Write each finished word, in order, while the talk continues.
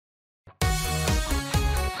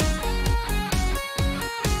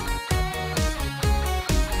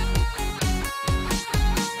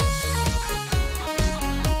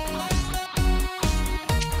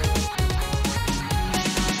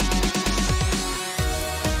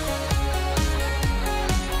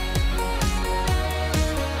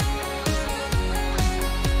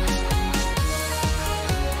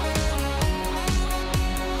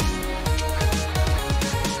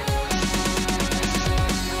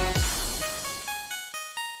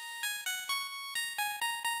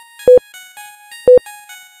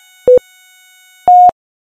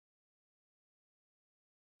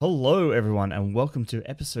Hello, everyone, and welcome to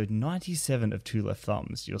episode 97 of Two Left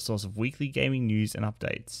Thumbs, your source of weekly gaming news and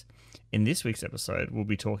updates. In this week's episode, we'll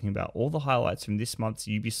be talking about all the highlights from this month's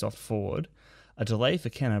Ubisoft Forward, a delay for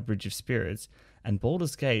Kena Bridge of Spirits, and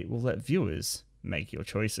Baldur's Gate will let viewers make your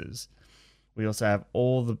choices. We also have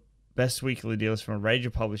all the best weekly deals from a range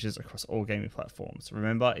of publishers across all gaming platforms.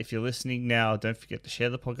 Remember, if you're listening now, don't forget to share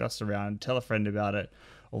the podcast around, tell a friend about it,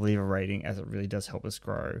 or leave a rating, as it really does help us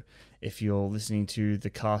grow. If you're listening to the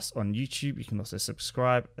cast on YouTube, you can also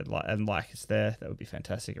subscribe and like us there. That would be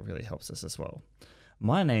fantastic. It really helps us as well.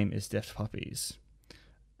 My name is Deft Puppies,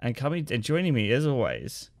 and joining me as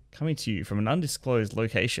always, coming to you from an undisclosed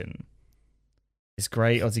location, is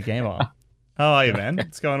Grey Aussie Gamer. How are you, man?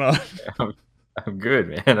 What's going on? I'm good,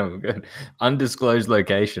 man. I'm good. Undisclosed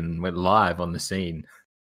location went live on the scene.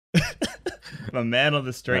 My man on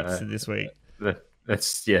the streets this week.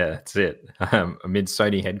 That's it. Amid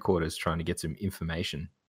Sony headquarters, trying to get some information.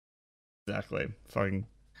 Exactly. Fucking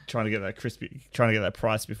trying to get that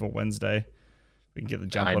price before Wednesday. We can get the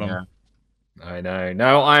jump on them. I know.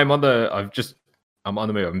 No, I'm on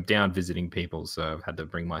the move. I'm down visiting people, so I've had to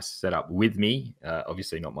bring my setup with me.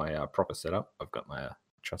 Obviously, not my proper setup. I've got my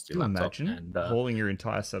trusty laptop. Imagine and hauling your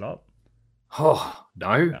entire setup. Oh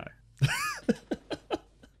no.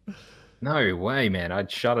 No way, man.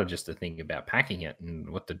 I'd shudder just to think about packing it and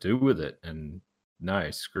what to do with it. And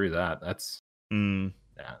no, screw that. That's no.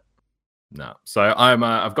 So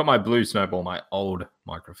I've got my Blue Snowball, my old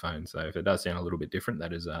microphone. So if it does sound a little bit different,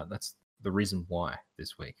 that's the reason why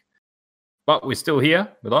this week. But we're still here.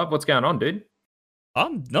 We're live. What's going on, dude?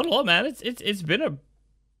 Not a lot, man. It's been a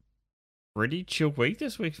pretty chill week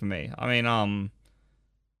this week for me. I mean, I've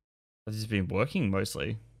just been working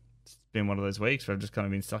mostly. It's been one of those weeks where I've just kind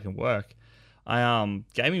of been stuck in work.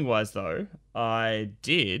 Gaming wise though, I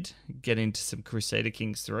did get into some Crusader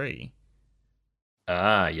Kings 3.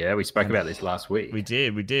 Yeah, we spoke about this last week. We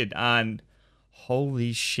did. And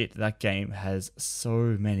holy shit, that game has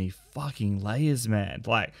so many fucking layers, man.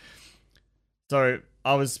 So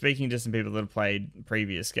I was speaking to some people that have played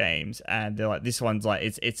previous games, and they're like, this one's like,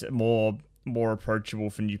 it's more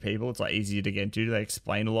approachable for new people. It's like easier to get into. They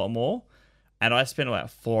explain a lot more. And I spent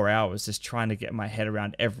about 4 hours just trying to get my head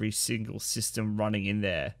around every single system running in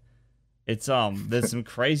there. It's there's some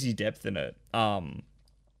crazy depth in it. And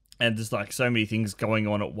there's like so many things going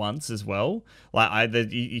on at once as well. Like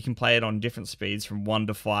you can play it on different speeds from 1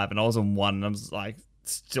 to 5, and I was on 1, and I was like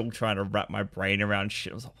still trying to wrap my brain around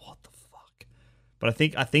shit. I was like, what the fuck? But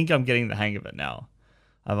I think I'm getting the hang of it now.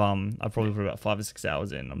 I've probably put about 5 or 6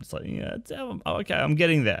 hours in. I'm just like, yeah, okay, I'm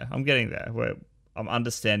getting there. Where I'm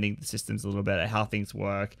understanding the systems a little better, how things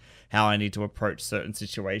work, how I need to approach certain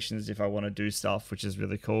situations if I want to do stuff, which is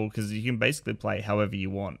really cool because you can basically play however you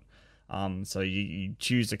want. So you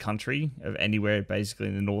choose a country of anywhere basically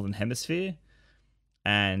in the Northern Hemisphere,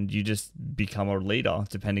 and you just become a leader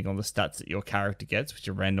depending on the stats that your character gets, which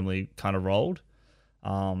are randomly kind of rolled.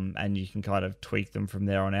 And you can kind of tweak them from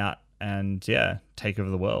there on out and, yeah, take over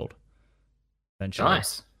the world eventually.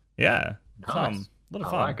 Nice. Yeah. Nice. A lot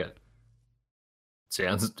of fun. I like it.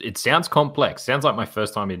 It sounds complex. Sounds like my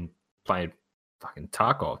first time in playing fucking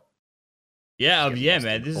Tarkov. Yeah,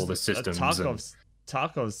 man. This all is the systems.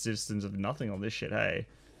 Tarkov's systems of nothing on this shit. Hey,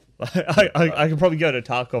 I could probably go to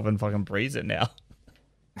Tarkov and fucking breeze it now.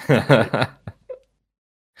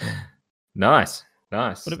 Nice.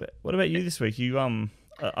 What about you this week? You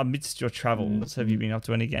amidst your travels, have you been up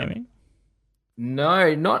to any gaming?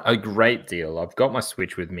 No, not a great deal. I've got my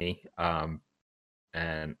Switch with me, and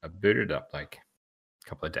I booted up like a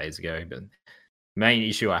couple of days ago. But main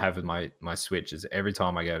issue I have with my Switch is every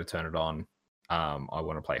time I go to turn it on, I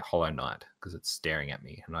want to play Hollow Knight because it's staring at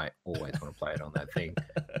me, and I always want to play it on that thing.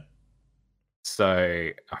 So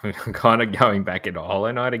I'm kind of going back into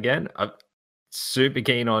Hollow Knight again. I'm super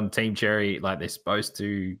keen on Team Cherry. Like, they're supposed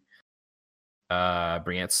to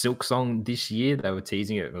bring out Silksong this year. They were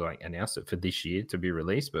teasing it, like announced it for this year to be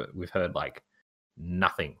released, but we've heard like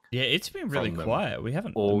nothing. Yeah, it's been really quiet. We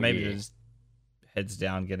haven't. Maybe they're just heads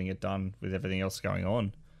down getting it done with everything else going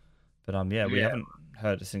on. But we haven't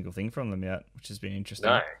heard a single thing from them yet, which has been interesting.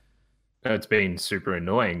 No, it's been super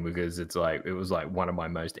annoying because it was like one of my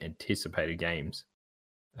most anticipated games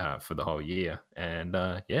for the whole year, and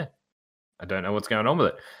I don't know what's going on with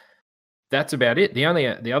it. That's about it. The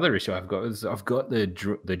other issue I've got is I've got the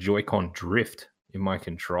Joy-Con drift in my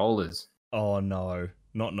controllers. Oh no,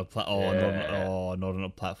 not on a not on a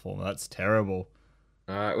platform. That's terrible.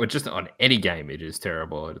 Well, just on any game, it is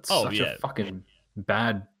terrible. It's such a fucking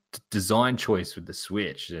bad design choice with the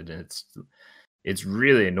Switch, and it's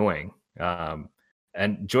really annoying.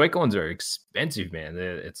 And Joy-Cons are expensive, man.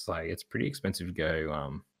 It's pretty expensive to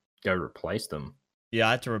go go replace them? Yeah,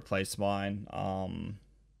 I had to replace mine a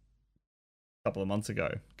couple of months ago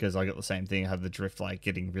because I got the same thing. I had the drift like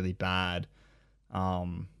getting really bad.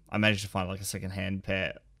 I managed to find like a second hand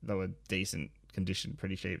pair that were decent condition,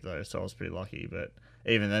 pretty cheap though, so I was pretty lucky. But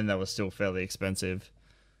even then, they were still fairly expensive.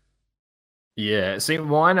 Yeah, see,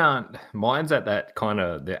 mine aren't. Mine's at that kind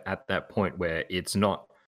of at that point where it's not.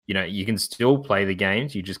 You know, you can still play the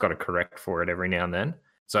games. You just got to correct for it every now and then.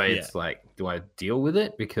 So Yeah, it's like, do I deal with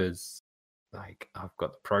it because like I've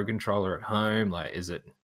got the pro controller at home? Like, is it,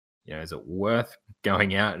 you know, is it worth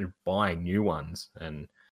going out and buying new ones? And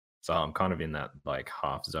so I'm kind of in that like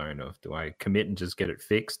half zone of do I commit and just get it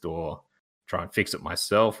fixed or try and fix it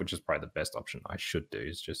myself, which is probably the best option I should do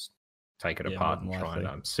is just take it yeah, more apart than and try and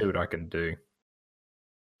likely. see what I can do.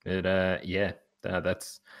 It yeah,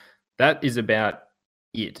 that is about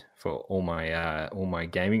it for all my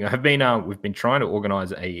gaming. I've been we've been trying to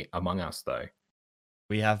organize a Among Us though.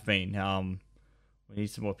 We have been. We need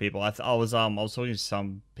some more people. I was talking to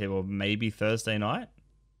some people maybe Thursday night.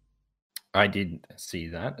 I did see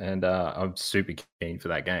that, and I'm super keen for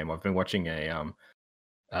that game. I've been watching a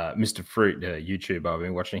Mr. Fruit YouTube. I've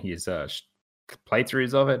been watching his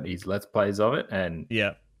playthroughs of it, his let's plays of it, and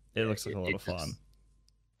Yeah, it looks like a lot it of fun.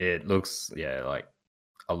 it looks like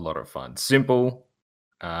a lot of fun. Simple,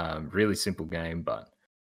 really simple game, but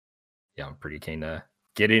yeah, I'm pretty keen to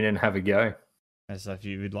get in and have a go. And so if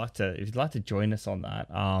you'd like to join us on that,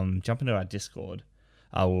 jump into our Discord.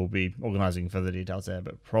 We'll be organizing further details there,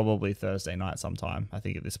 but probably Thursday night sometime. I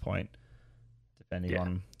think at this point, depending Yeah,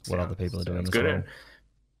 on what other people are doing sounds as good. well.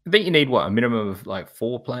 I think you need what, a minimum of like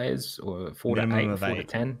 4 players or 4 to Minimum 8 or of 4 to 8,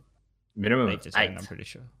 10? Minimum 8 of to 10. 8. I'm pretty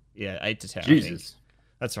sure. Yeah, 8 to 10. I think Jesus.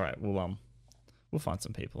 that's all right. We'll find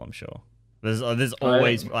some people. I'm sure. There's I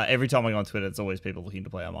always like every time I go on Twitter, it's always people looking to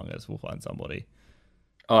play Among Us. We'll find somebody.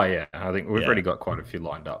 Oh yeah, I think we've Yeah, already got quite a few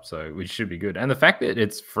lined up, so we should be good. And the fact that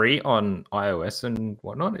it's free on iOS and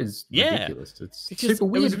whatnot is yeah, ridiculous. It's because super it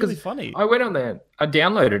weird was really because funny. I went on there, I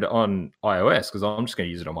downloaded it on iOS because I'm just going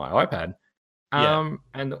to use it on my iPad. Yeah.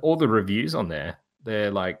 And all the reviews on there,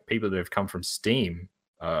 they're like people that have come from Steam,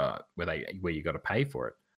 where you got to pay for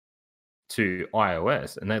it, to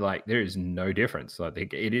iOS, and they're like, there is no difference. Like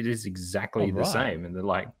it is exactly Oh, the right. same, and they're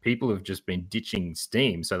like, people have just been ditching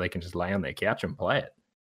Steam so they can just lay on their couch and play it.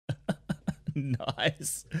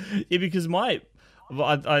 Nice. Yeah, because my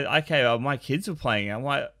kids were playing it. I'm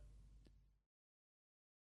like,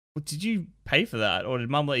 well, did you pay for that, or did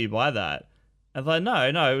Mum let you buy that? And they're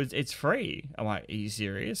like, no, it's free. I'm like, are you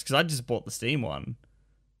serious? Because I just bought the Steam one.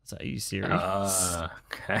 I was like, are you serious?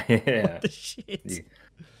 Okay, yeah. What the shit?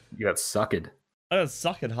 You got suckered. I got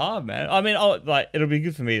suckered hard, man. I mean, it'll be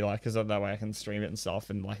good for me, like, because that way I can stream it and stuff,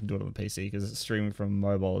 and like do it on the PC. Because streaming from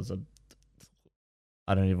mobile is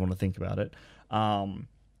I don't even want to think about it.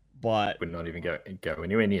 But Would not even go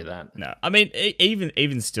anywhere near that. no, I mean,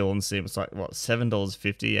 even still on Steam, it's like what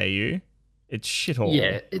 $7.50 AU. It's shit all.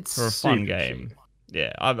 Yeah, it's for a fun super game. cheap.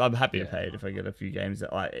 Yeah, I'm happy to Yeah. pay it if I get a few games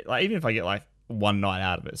that like even if I get like one night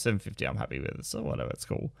out of it, $7.50, I'm happy with it. So whatever, it's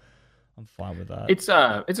cool. I'm fine with that.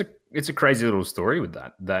 It's a crazy little story with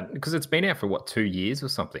that because it's been out for what, 2 years or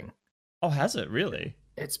something. Oh, has it really?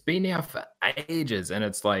 It's been out for ages, and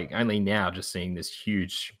it's like only now just seeing this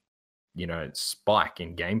huge, spike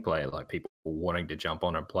in gameplay, like people wanting to jump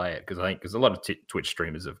on and play it because a lot of Twitch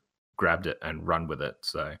streamers have grabbed it and run with it.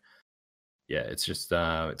 So yeah, it's just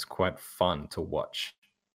it's quite fun to watch,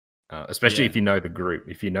 especially if you know the group.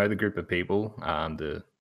 If you know the group of people that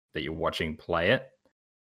you're watching play it,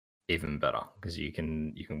 even better because you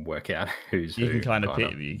can work out who's you who. can kind of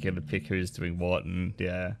pick. You can pick who's doing what, and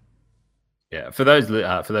yeah. For those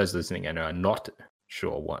listening and are not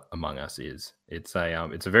sure what Among Us is, it's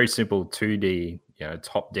a very simple 2D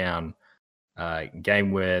top down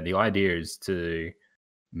game where the idea is to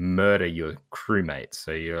murder your crewmates.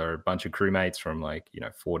 So you're a bunch of crewmates from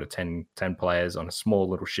 4 to 10 players on a small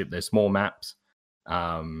little ship. They're small maps.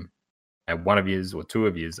 And one of yous or two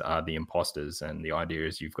of yous are the imposters. And the idea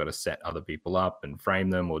is you've got to set other people up and frame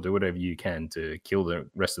them or do whatever you can to kill the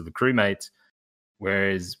rest of the crewmates.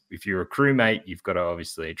 Whereas if you're a crewmate, you've got to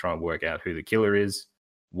obviously try and work out who the killer is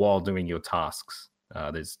while doing your tasks.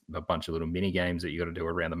 There's a bunch of little mini games that you got to do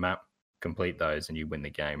around the map. Complete those and you win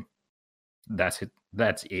the game. That's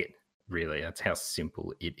it, really. That's how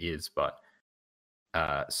simple it is, but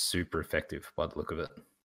super effective by the look of it.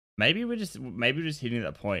 Maybe we're just hitting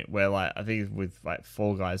that point where like I think with like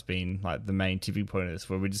Fall Guys being like the main tipping point of this,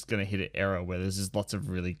 where we're just gonna hit an era where there's just lots of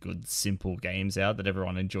really good simple games out that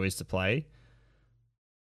everyone enjoys to play.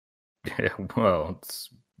 Yeah, well,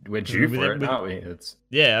 we're due for it, aren't we? It's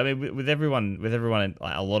yeah. I mean, with everyone,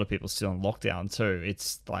 like, a lot of people still on lockdown too.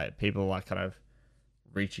 It's like people are like kind of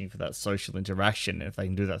reaching for that social interaction. And if they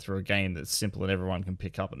can do that through a game that's simple and everyone can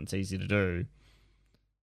pick up and it's easy to do,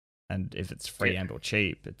 and if it's free and or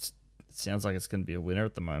cheap, it sounds like it's going to be a winner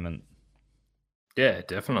at the moment. Yeah,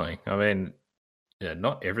 definitely. I mean, yeah,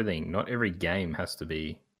 not every game has to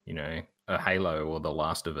be, a Halo or The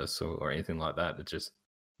Last of Us or anything like that. It just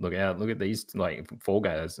look at these like Fall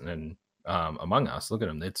Guys and Among Us. Look at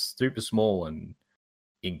them; it's super small and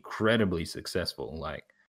incredibly successful. Like,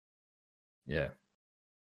 yeah,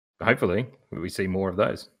 hopefully we see more of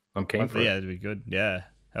those. I'm keen for it. Yeah, it'd be good. Yeah,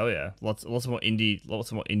 hell yeah! Lots of more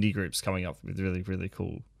indie groups coming up with really really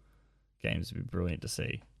cool games. Would be brilliant to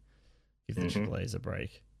see. Give the AAAs a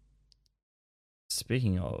break.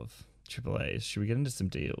 Speaking of AAAs, should we get into some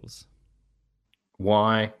deals?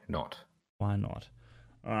 Why not? Why not?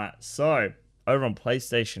 All right, so over on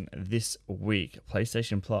PlayStation this week,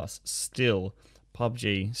 PlayStation Plus still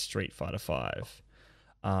PUBG Street Fighter 5.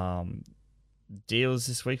 Deals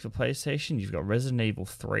this week for PlayStation. You've got Resident Evil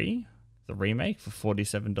 3, the remake, for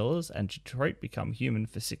 $47, and Detroit Become Human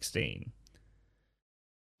for $16.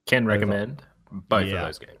 Can recommend both of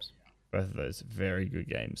those games. Both of those very good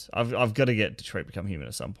games. I've got to get Detroit Become Human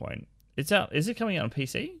at some point. It's out. Is it coming out on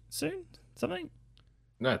PC soon? Something?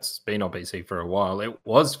 No, it's been on PC for a while. It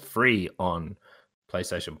was free on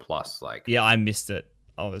PlayStation Plus. Yeah, I missed it.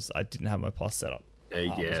 I didn't have my Plus set up.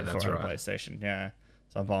 Yeah, that's right. PlayStation. Yeah,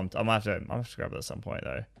 so I'm bummed. I might have to grab it at some point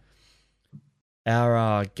though.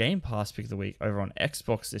 Our Game Pass pick of the week over on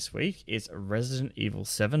Xbox this week is Resident Evil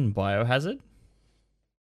 7 Biohazard.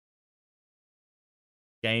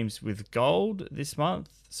 Games with gold this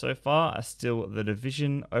month so far are still The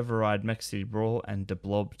Division, Override, Mech City Brawl, and The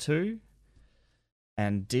Blob 2.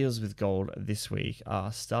 And deals with gold this week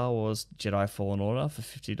are Star Wars Jedi Fallen Order for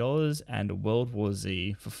 $50 and World War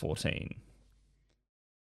Z for $14.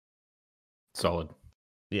 Solid.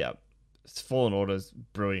 Yeah. Fallen Order's a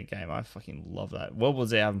brilliant game. I fucking love that. World War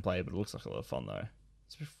Z I haven't played, but it looks like a lot of fun though.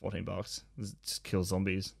 It's $14. Just kill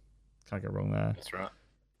zombies. Can't go wrong there. That's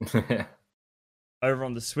right. Over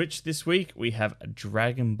on the Switch this week, we have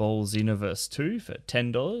Dragon Ball Xenoverse 2 for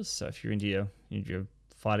 $10. So if you're into your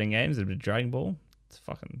fighting games, a bit of Dragon Ball, it's a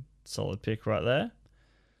fucking solid pick right there.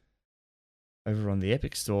 Over on the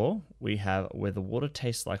Epic Store, we have Where the Water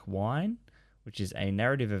Tastes Like Wine, which is a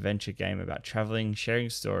narrative adventure game about traveling,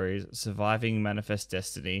 sharing stories, surviving manifest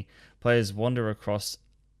destiny. Players wander across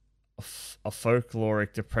a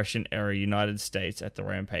folkloric Depression-era United States at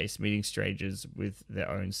their own pace, meeting strangers with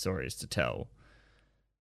their own stories to tell.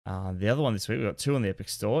 The other one this week, we've got two on the Epic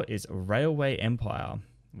Store, is Railway Empire,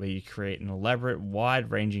 where you create an elaborate,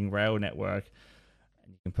 wide-ranging rail network.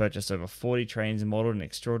 And you can purchase over 40 trains modeled in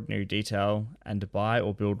extraordinary detail and buy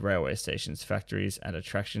or build railway stations, factories, and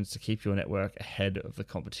attractions to keep your network ahead of the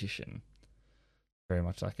competition. Very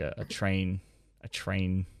much like a train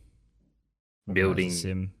building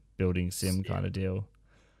sim kind of deal.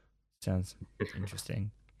 Sounds interesting.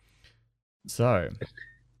 So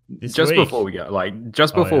before we go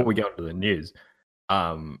into the news,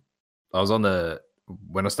 I was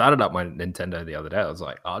when I started up my Nintendo the other day, I was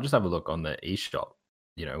like, I'll just have a look on the eShop,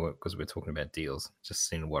 because we're talking about deals, just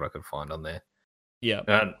seeing what I could find on there. Yeah.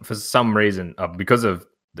 And for some reason, because of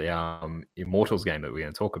the Immortals game that we're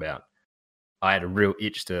going to talk about, I had a real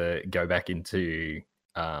itch to go back into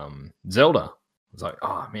Zelda. I was like,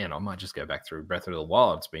 oh man, I might just go back through Breath of the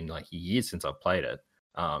Wild. It's been like years since I've played it.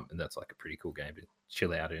 And that's like a pretty cool game to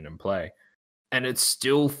chill out in and play. And it's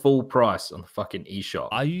still full price on the fucking eShop.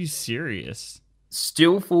 Are you serious?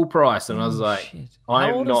 Still full price. And I was like, shit.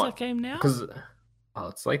 How old is that game now? Because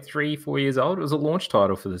it's like 3-4 years old. It was a launch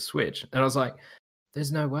title for the Switch. And I was like,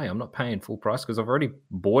 there's no way I'm not paying full price because I've already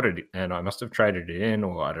bought it and I must have traded it in,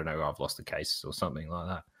 or I don't know, I've lost the case or something like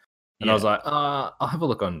that. And I was like, I'll have a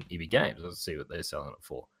look on EB Games. Let's see what they're selling it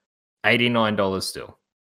for. $89 still.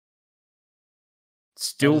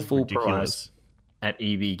 Still full price at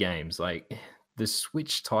EB Games. Like, the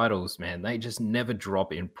Switch titles, man, they just never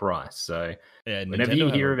drop in price. So whenever you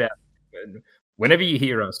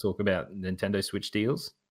hear us talk about Nintendo Switch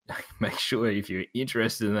deals, make sure if you're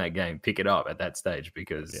interested in that game, pick it up at that stage,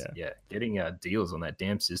 because getting deals on that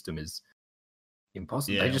damn system is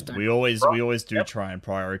impossible. Yeah, we always do try and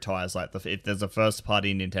prioritize, like, if there's a first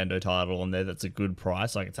party Nintendo title on there that's a good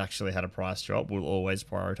price, like it's actually had a price drop, we'll always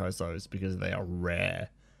prioritize those because they are rare.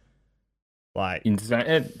 Like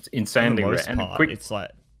insanely rare. And it's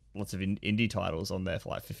like lots of indie titles on there for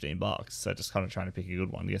like $15. So just kind of trying to pick a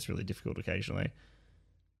good one gets really difficult occasionally.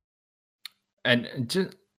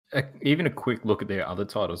 And even a quick look at their other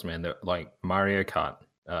titles, man. They're like Mario Kart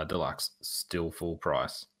Deluxe, still full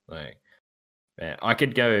price. Like, man, I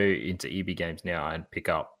could go into EB Games now and pick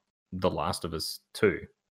up The Last of Us 2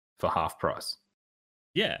 for half price.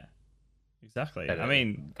 Yeah, exactly. And, I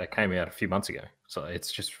mean, that came out a few months ago, so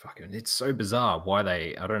it's just fucking. It's so bizarre why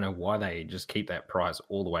I don't know why they just keep that price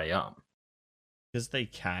all the way up. because they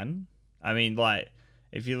can. I mean, like,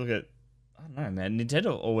 if you look at, I don't know, man.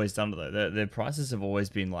 Nintendo have always done it though. Their prices have always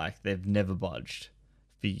been like they've never budged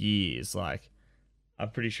for years. Like, I'm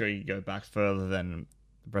pretty sure you go back further than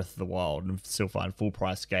Breath of the Wild and still find full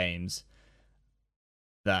price games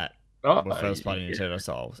that were first party Nintendo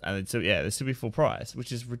styles, and it's still, yeah, they still be full price,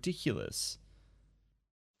 which is ridiculous.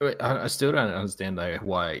 I still don't understand though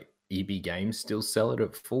why EB Games still sell it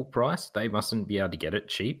at full price. They mustn't be able to get it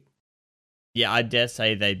cheap. Yeah, I dare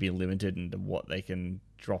say they'd be limited into what they can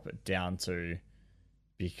drop it down to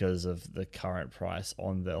because of the current price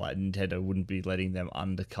on the, like, Nintendo wouldn't be letting them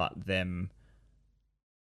undercut them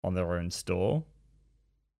on their own store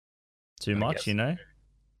too much, you know?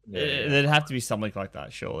 Yeah. There'd have to be something like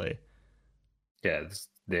that, surely. Yeah,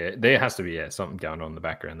 there has to be something going on in the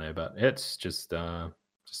background there, but it's just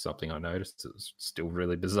something I noticed. It's still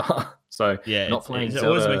really bizarre. So yeah, not playing it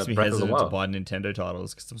always makes me Breath hesitant to buy Nintendo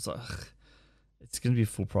titles because I was like, ugh, it's going to be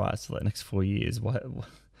full price for the next 4 years. Why?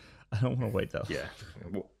 I don't want to wait that.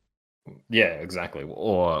 Yeah, exactly.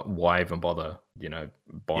 Or why even bother?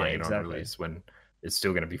 Buying it on release when it's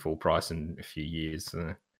still going to be full price in a few years.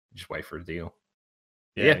 Just wait for a deal.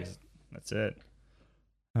 Yeah, that's it.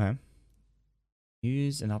 All right.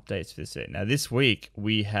 News and updates for this week. Now, this week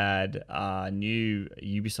we had a new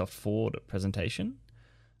Ubisoft Forward presentation.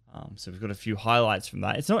 So we've got a few highlights from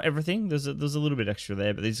that. It's not everything. There's a little bit extra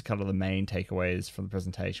there, but these are kind of the main takeaways from the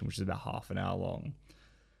presentation, which is about half an hour long.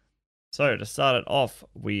 So to start it off,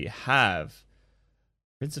 we have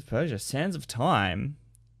Prince of Persia: Sands of Time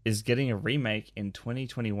is getting a remake in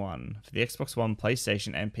 2021 for the Xbox One,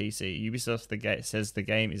 PlayStation, and PC. Ubisoft says the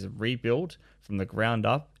game is rebuilt from the ground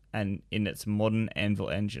up and in its modern Anvil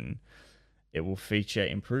engine. It will feature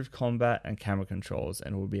improved combat and camera controls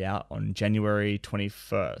and will be out on January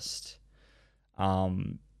 21st. Now,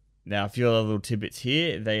 a few other little tidbits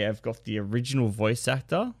here. They have got the original voice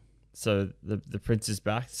actor. So the prince is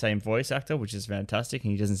back, same voice actor, which is fantastic,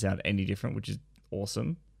 and he doesn't sound any different, which is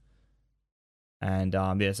awesome. And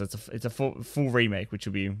so it's a full remake, which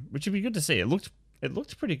would be good to see. It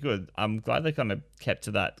looked pretty good. I'm glad they kind of kept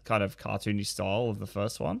to that kind of cartoony style of the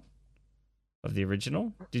first one, of the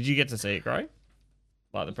original. Did you get to see it, Gray?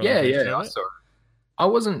 Like the presentation? Yeah, I saw it. I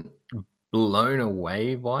wasn't blown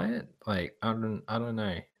away by it. Like I don't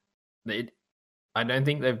know. I don't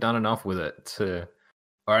think they've done enough with it to.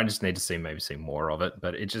 Or I just need to see more of it,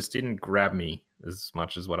 but it just didn't grab me as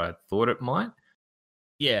much as what I thought it might.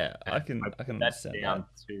 Yeah, I can understand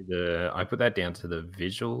that. I put that down to the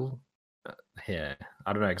visual. Yeah,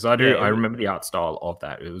 I don't know, because I remember the art style of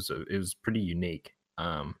that. It was pretty unique.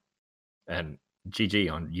 And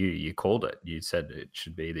GG on you. You called it. You said it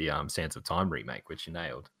should be the Sands of Time remake, which you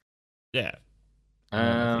nailed. Yeah.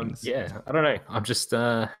 Yeah. I don't know. I'm just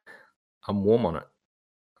I'm warm on it.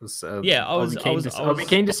 I'll be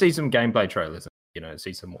keen to see some gameplay trailers.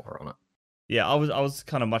 See some more on it. Yeah, I was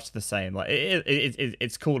kind of much the same. Like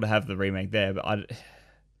it's cool to have the remake there, but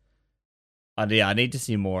I need to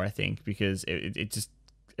see more. I think because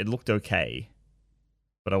it looked okay,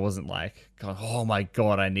 but I wasn't like, God, oh my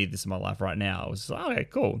God, I need this in my life right now. I was just like, okay,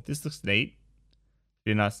 cool, this looks neat.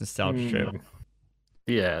 Be a nice nostalgia trip.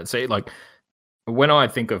 Yeah, see, like when I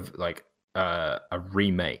think of like a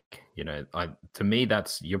remake, to me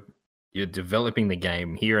that's you're developing the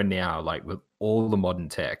game here and now, like with all the modern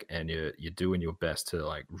tech, and you're doing your best to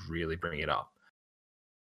like really bring it up.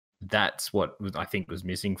 That's what I think was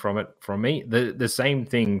missing from me. The same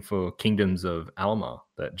thing for Kingdoms of Amalur,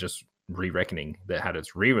 that just Re-Reckoning, that had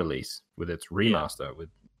its re-release with its remaster with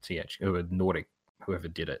Nordic, whoever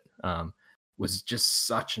did it, was just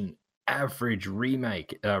such an average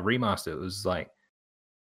remaster. It was like,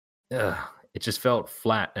 it just felt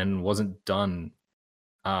flat and wasn't done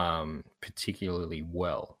particularly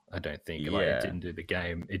well. I don't think. Like it didn't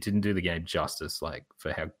do the game justice, like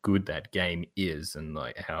for how good that game is, and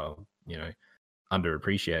like how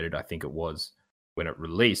underappreciated I think it was when it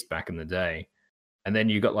released back in the day. And then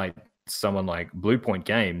you got like someone like Bluepoint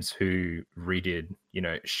Games who redid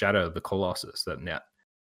Shadow of the Colossus. Now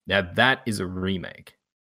that is a remake.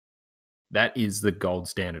 That is the gold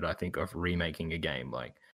standard, I think, of remaking a game.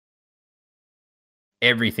 Like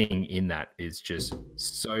everything in that is just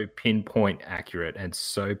so pinpoint accurate and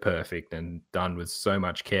so perfect and done with so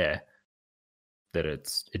much care that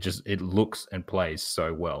it looks and plays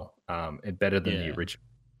so well, better than the original.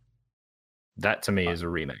 That to me is a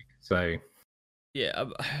remake. So yeah,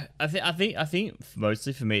 I think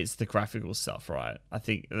mostly for me it's the graphical stuff, right? I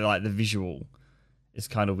think like the visual is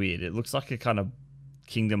kind of weird. It looks like a kind of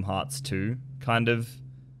Kingdom Hearts 2 kind of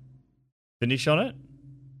finish on it.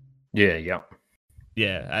 Yeah.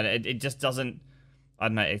 And it just doesn't. I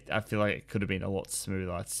don't know. I feel like it could have been a lot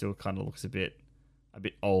smoother. It still kind of looks a bit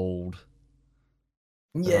old.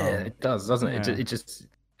 Yeah, it does, doesn't it?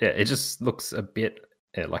 It just looks a bit,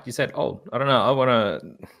 like you said, old. I don't know. I want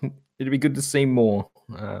to. It'd be good to see more.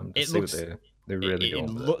 To see what they're really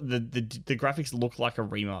doing. The graphics look like a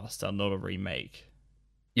remaster, not a remake.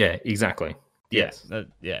 Yeah, exactly. Yes.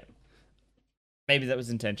 Yeah. Maybe that was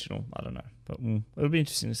intentional. I don't know, but it'll be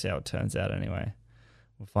interesting to see how it turns out. Anyway,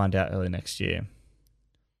 we'll find out early next year.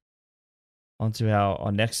 On to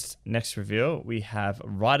our next review, we have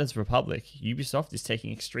Riders Republic. Ubisoft is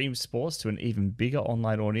taking extreme sports to an even bigger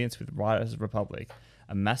online audience with Riders Republic,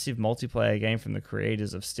 a massive multiplayer game from the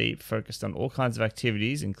creators of Steep, focused on all kinds of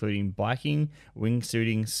activities, including biking,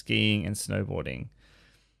 wingsuiting, skiing, and snowboarding.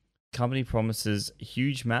 The company promises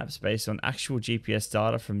huge maps based on actual GPS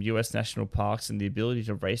data from US national parks and the ability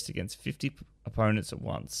to race against 50 opponents at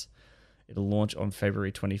once. It'll launch on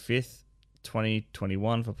February 25th.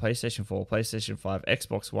 2021 for PlayStation 4, PlayStation 5,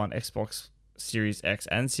 Xbox One, Xbox Series X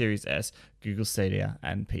and Series S, Google Stadia,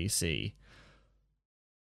 and PC.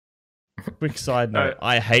 Quick side note,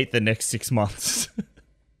 I hate the next 6 months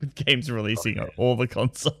with games releasing on all the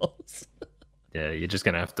consoles. Yeah, you're just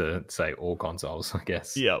going to have to say all consoles, I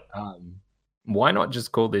guess. Yep. Why not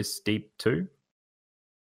just call this Steep 2?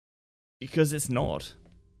 Because it's not.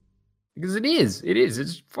 Because it is. It is.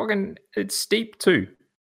 It's Steep 2.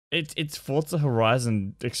 It's Forza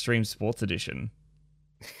Horizon Extreme Sports Edition.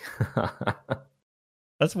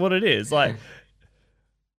 That's what it is. Like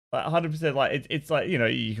 100%. Like it's like, you know,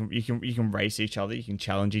 you can race each other, you can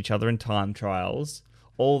challenge each other in time trials.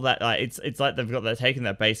 All that. Like it's like they're taking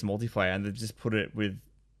that base multiplayer and they've just put it with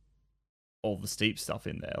all the steep stuff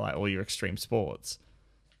in there, like all your extreme sports.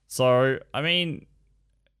 So I mean,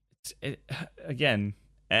 again,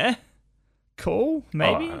 cool,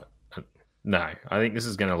 maybe. No, I think this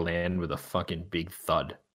is going to land with a fucking big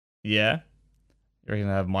thud. Yeah? You're going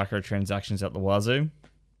to have microtransactions at the wazoo?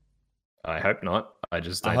 I hope not. I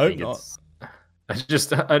just don't think it's... I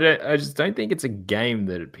just don't think it's a game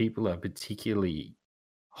that people are particularly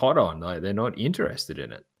hot on. Like, they're not interested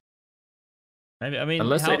in it. Maybe, I mean,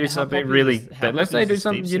 unless they do something really... Unless they do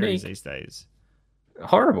something unique. These days.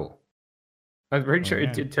 Horrible. I'm pretty sure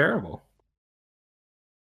it did terrible.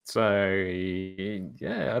 So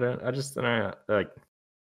yeah, I just don't know. Like,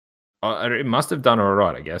 it must have done all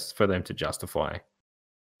right, I guess, for them to justify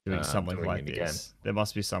doing something like this. Again. There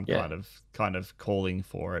must be some kind of calling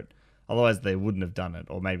for it. Otherwise, they wouldn't have done it,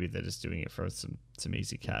 or maybe they're just doing it for some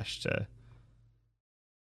easy cash to.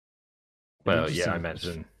 Well, yeah, I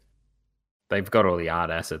imagine they've got all the art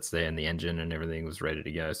assets there, and the engine and everything was ready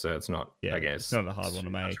to go. So it's not. I guess it's not a hard one to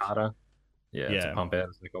make. Harder. Yeah, it's a pump out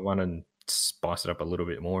a second one and spice it up a little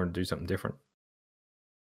bit more and do something different.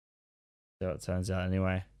 So it turns out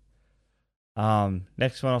anyway.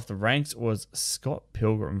 Next one off the ranks was Scott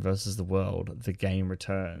Pilgrim vs. the World, The Game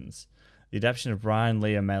Returns. The adaptation of Brian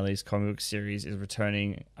Lee O'Malley's comic book series is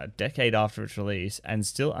returning a decade after its release and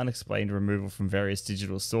still unexplained removal from various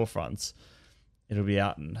digital storefronts. It'll be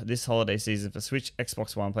out this holiday season for Switch,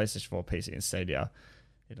 Xbox One, PlayStation 4, PC, and Stadia.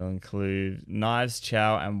 It'll include Knives,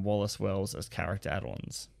 Chow, and Wallace Wells as character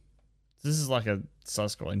add-ons. This is like a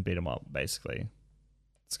side-scrolling beat-em-up, basically.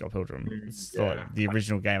 Scott Pilgrim. It's like the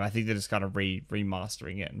original game. I think they're just kind of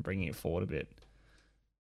remastering it and bringing it forward a bit.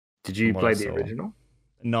 Did you play the original?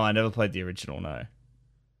 No, I never played the original, no.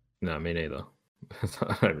 No, me neither.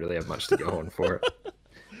 I don't really have much to go on for it.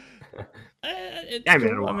 It's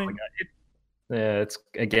cool. I mean, it's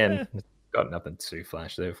again, it's got nothing too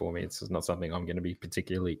flash there for me. It's not something I'm going to be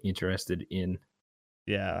particularly interested in.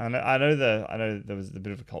 Yeah, I know there was a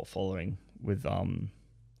bit of a cult following with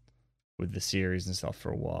the series and stuff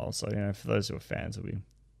for a while. So, you know, for those who are fans, will be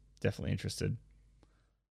definitely interested.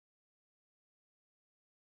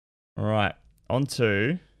 All right, on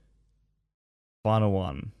to final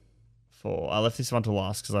one. I left this one to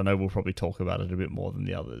last because I know we'll probably talk about it a bit more than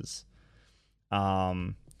the others.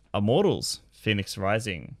 Immortals: Fenyx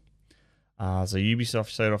Rising. So Ubisoft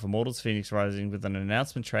showed off Immortals: Fenyx Rising with an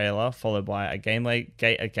announcement trailer, followed by a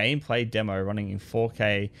gameplay demo running in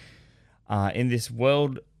 4K in this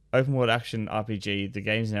world open world action RPG. The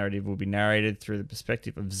game's narrative will be narrated through the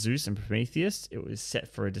perspective of Zeus and Prometheus. It was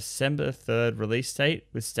set for a December 3rd release date,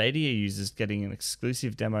 with Stadia users getting an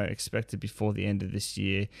exclusive demo expected before the end of this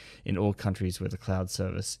year in all countries where the cloud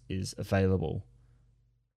service is available.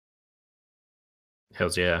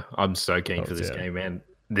 Hells yeah. I'm so keen for this game, man.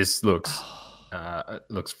 This looks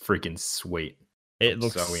freaking sweet. It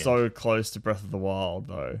looks so close to Breath of the Wild,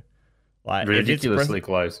 though. Like ridiculously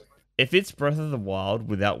close. If it's Breath of the Wild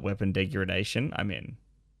without weapon degradation, I'm in.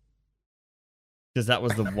 Because that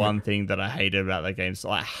was the one thing that I hated about that game. So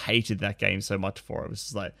I hated that game so much for it. It was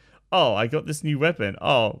just like, oh, I got this new weapon.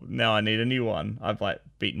 Oh, now I need a new one. I've like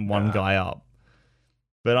beaten one guy up.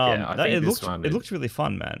 But it looked really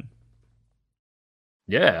fun, man.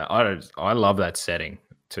 Yeah, I love that setting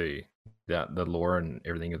too. The lore and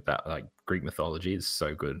everything of that, like Greek mythology, is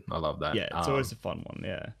so good. I love that. Yeah, it's always a fun one.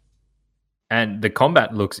 Yeah, and the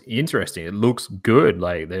combat looks interesting. It looks good.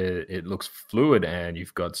 Like it looks fluid, and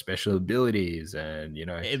you've got special abilities, and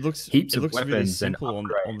it looks heaps of weapons really simple and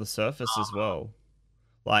on the surface as well.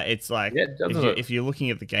 Like it's like if you're looking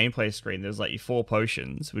at the gameplay screen, there's like your 4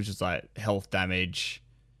 potions, which is like health, damage,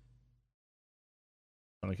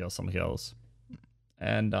 something else.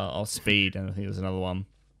 And speed, and I think there's another one.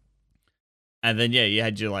 And then you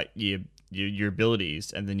had your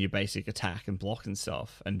abilities, and then your basic attack and block and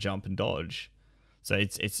stuff, and jump and dodge. So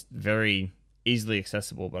it's very easily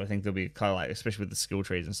accessible, but I think there'll be kind of like, especially with the skill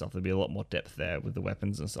trees and stuff, there'll be a lot more depth there with the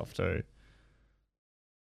weapons and stuff too.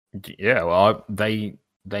 Yeah, well, they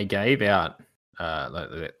gave out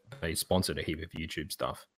they sponsored a heap of YouTube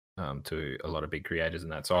stuff to a lot of big creators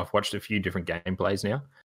and that. So I've watched a few different gameplays now.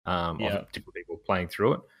 Of different people playing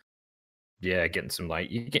through it. Yeah, getting some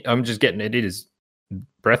I'm just getting it. It is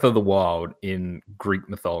Breath of the Wild in Greek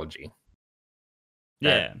mythology.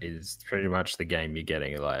 That is pretty much the game you're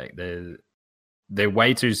getting. Like they're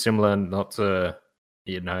way too similar not to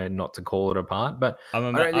call it apart. But I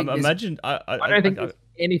don't think there's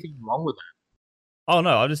anything wrong with that. Oh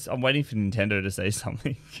no, I'm waiting for Nintendo to say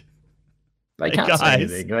something. They can't say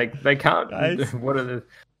anything. Like they can't. Guys.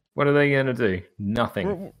 What are they going to do?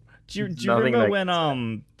 Nothing. Do you remember when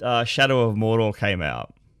Shadow of Mordor came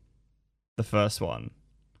out? The first one.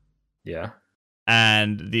 Yeah.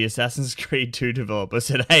 And the Assassin's Creed 2 developer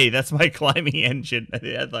said, hey, that's my climbing engine. And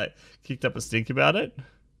they had kicked up a stink about it.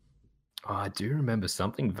 Oh, I do remember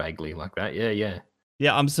something vaguely like that. Yeah.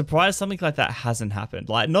 Yeah, I'm surprised something like that hasn't happened.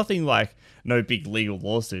 Like nothing like no big legal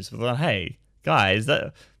lawsuits, but like, hey, guys,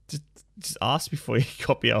 that just ask before you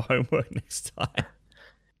copy our homework next time.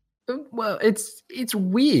 Well, it's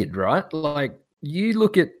weird, right? Like you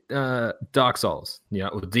look at Dark Souls,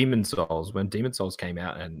 or Demon Souls. When Demon Souls came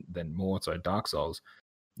out, and then more so Dark Souls,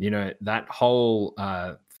 that whole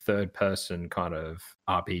third-person kind of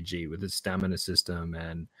RPG with the stamina system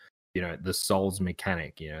and the souls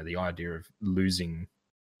mechanic. The idea of losing,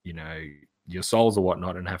 your souls or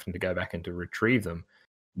whatnot, and having to go back and to retrieve them.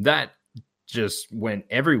 That just went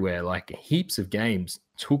everywhere. Like heaps of games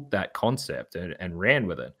took that concept and ran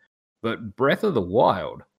with it. But Breath of the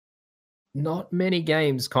Wild, not many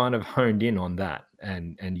games kind of honed in on that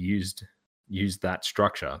and used that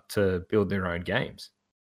structure to build their own games.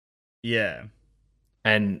 Yeah.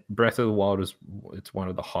 And Breath of the Wild it's one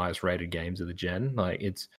of the highest rated games of the gen.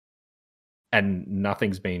 And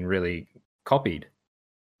nothing's been really copied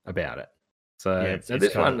about it. So it's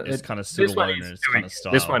kind of similar in its kind of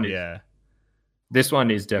style. This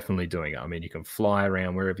one is definitely doing it. I mean, you can fly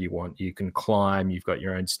around wherever you want. You can climb. You've got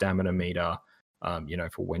your own stamina meter,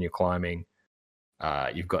 for when you're climbing.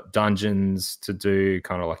 You've got dungeons to do,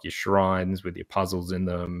 kind of like your shrines with your puzzles in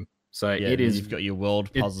them. So you've got your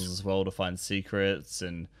world puzzles as well to find secrets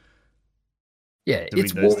and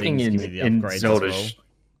it's walking in Zelda's. Well.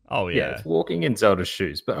 Oh yeah, it's walking in Zelda's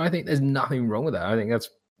shoes. But I think there's nothing wrong with that. I think that's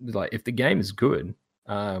like if the game is good,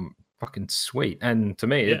 fucking sweet. And to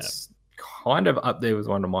me, it's kind of up there with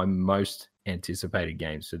one of my most anticipated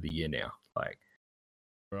games for the year now. Like,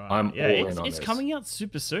 I'm all in on this. It's coming out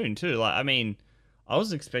super soon too. Like, I mean, I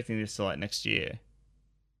was expecting this to next year.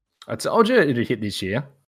 I told you it'd hit this year.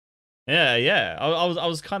 Yeah. I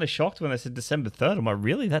was kind of shocked when they said December 3rd. I'm like,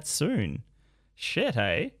 really? That soon? Shit,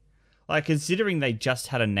 hey. Like, considering they just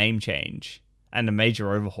had a name change and a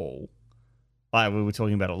major overhaul. Like, we were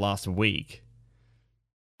talking about it last week.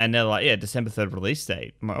 And they're like, December 3rd release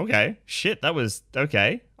date. I'm like, okay, shit, that was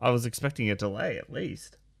okay. I was expecting a delay at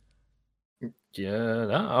least. Yeah,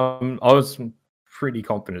 I was pretty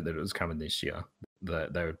confident that it was coming this year,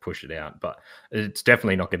 that they would push it out. But it's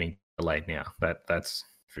definitely not getting delayed now. That's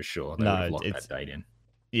for sure. They would have locked that date in.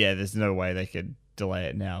 Yeah, there's no way they could delay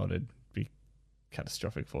it now. It'd be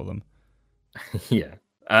catastrophic for them. Yeah.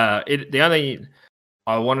 The only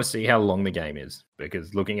I want to see how long the game is,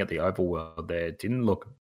 because looking at the overworld there, it didn't look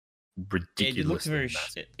ridiculously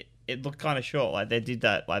massive. It looked kind of short. Like they did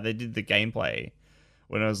that. Like they did the gameplay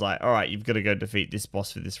when it was like, all right, you've got to go defeat this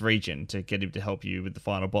boss for this region to get him to help you with the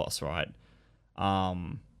final boss, right?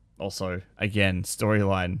 Also, again,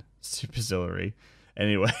 storyline super auxiliary.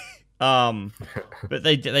 Anyway, but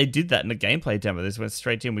they did that in the gameplay demo. This went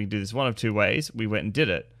straight in. We can do this one of two ways. We went and did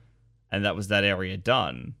it, and that was that area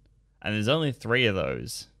done. And there's only 3 of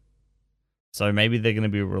those, so maybe they're going to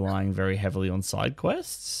be relying very heavily on side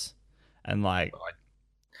quests, and like,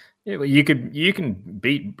 yeah, well, you can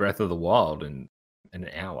beat Breath of the Wild in an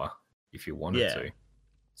hour if you wanted to.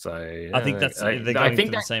 So I think they're going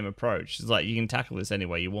for the same approach. It's like you can tackle this any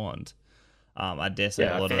way you want. I dare say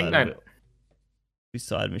a lot of that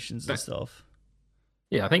side missions and stuff.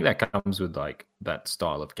 Yeah, I think that comes with like that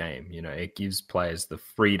style of game. You know, it gives players the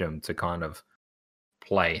freedom to kind of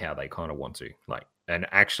play how they kind of want to, like, and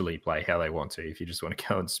actually play how they want to. If you just want to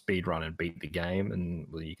go and speed run and beat the game, and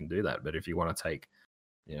well, you can do that. But if you want to take,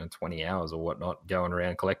 20 hours or whatnot going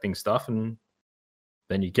around collecting stuff, and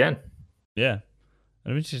then you can. Yeah,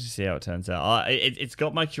 I'm interested to see how it turns out. It's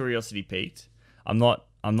got my curiosity peaked. I'm not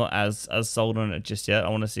as sold on it just yet. I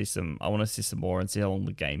want to see some more and see how long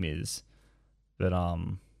the game is. But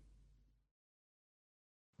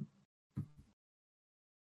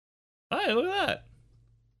hey, look at that!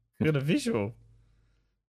 We got a visual.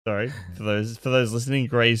 Sorry for those listening.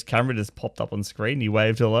 Gray's camera just popped up on screen. He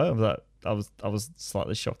waved hello. I was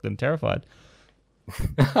slightly shocked and terrified.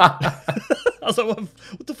 I was like,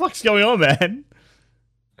 what the fuck's going on, man?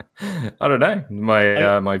 I don't know.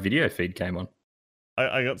 My video feed came on.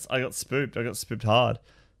 I got spooked. I got spooked hard.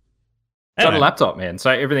 I've got a laptop, man. So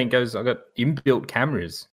everything goes. I got inbuilt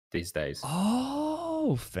cameras these days.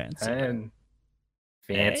 Oh, fancy.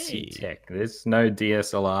 Fancy tech. There's no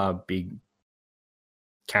DSLR big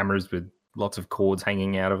cameras with lots of cords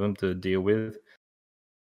hanging out of them to deal with.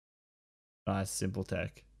 Nice, simple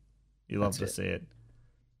tech. You love to see it.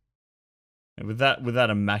 And with that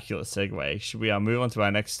immaculate segue, should we move on to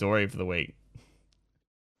our next story for the week?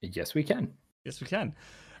 Yes, we can. Yes, we can.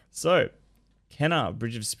 So, Kena,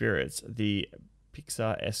 Bridge of Spirits, the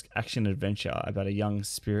Pixar-esque action adventure about a young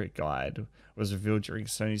spirit guide, was revealed during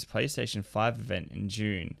Sony's PlayStation 5 event in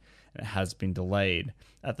June, and it has been delayed.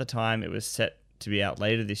 At the time, it was set to be out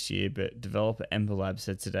later this year, but developer Ember Lab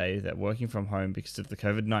said today that working from home because of the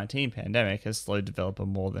COVID-19 pandemic has slowed developer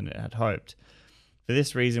more than it had hoped. For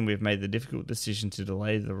this reason, we've made the difficult decision to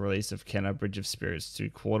delay the release of Kena Bridge of Spirits to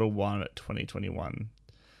Q1 2021.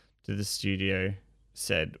 To the studio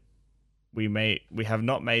said, we have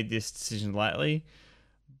not made this decision lightly,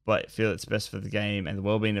 but feel it's best for the game and the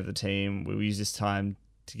well-being of the team. We will use this time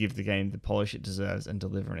to give the game the polish it deserves and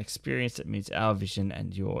deliver an experience that meets our vision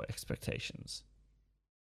and your expectations.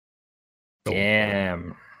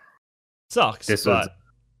 Damn. Sucks,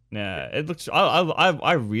 yeah, it looks.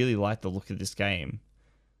 I really like the look of this game.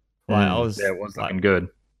 Like it was looking good.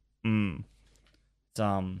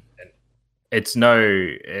 It's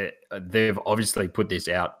they've obviously put this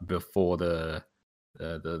out before the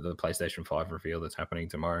PlayStation 5 reveal that's happening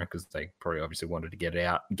tomorrow, because they probably obviously wanted to get it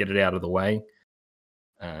out of the way.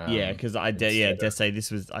 Yeah, because I dare say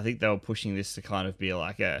this was. I think they were pushing this to kind of be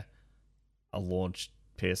like a launch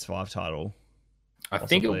PS5 title. I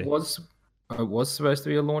think it was supposed to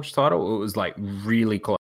be a launch title. It was like really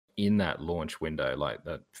close in that launch window, like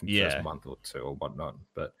that first month or two or whatnot.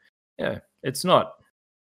 But yeah, it's not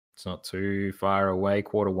too far away.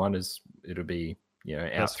 Q1 it'll be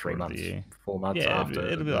out 3 months, 4 months after.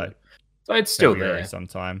 It'll be like, so it's still February there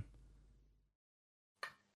sometime.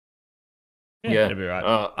 Yeah, it'll be right.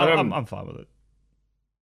 I'm fine with it.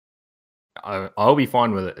 I'll be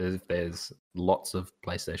fine with it if there's lots of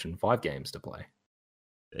PlayStation 5 games to play.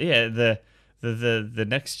 Yeah, the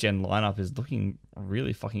next gen lineup is looking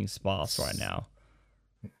really fucking sparse right now.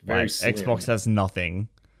 Very Xbox has nothing.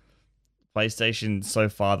 PlayStation, so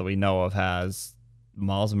far that we know of, has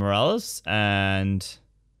Miles Morales and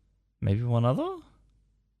maybe one other.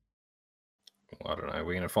 I don't know.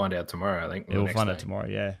 We're gonna find out tomorrow, I think. We'll find out tomorrow.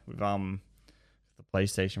 Yeah, with the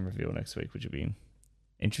PlayStation reveal next week, which would be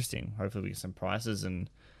interesting. Hopefully, we get some prices and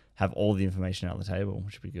have all the information out on the table,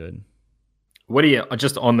 which would be good. What are you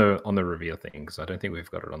just on the reveal thing? Because I don't think we've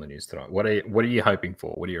got it on the news tonight. What are you hoping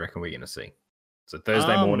for? What do you reckon we're gonna see? So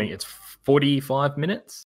Thursday morning, it's 45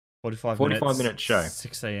 minutes. 45 minute show.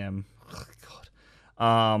 6 a.m. Oh, God.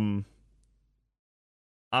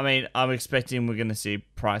 I mean, I'm expecting we're going to see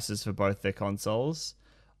prices for both their consoles.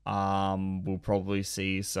 We'll probably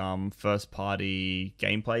see some first-party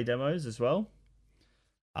gameplay demos as well.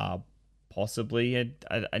 possibly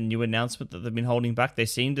a new announcement that they've been holding back. They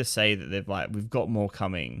seem to say that we've got more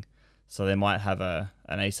coming, so they might have an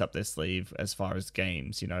ace up their sleeve as far as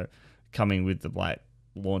games, coming with the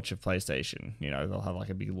launch of PlayStation. They'll have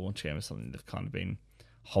a big launch game or something they've kind of been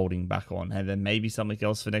holding back on, and then maybe something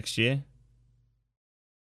else for next year.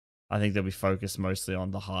 I think they'll be focused mostly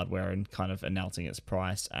on the hardware and kind of announcing its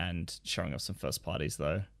price and showing off some first parties,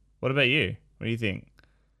 though. What about you? What do you think?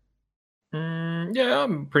 Yeah,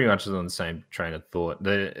 I'm pretty much on the same train of thought.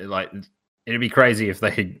 It'd be crazy if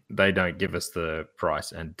they don't give us the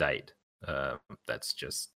price and date. That's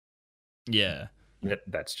just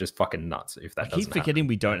that's just fucking nuts. If that I keep forgetting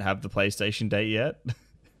we don't have the PlayStation date yet.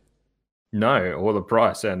 No, or the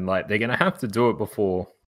price, and they're gonna have to do it before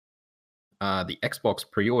the Xbox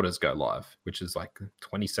pre-orders go live, which is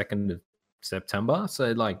 22nd of September.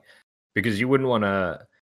 So because you wouldn't want to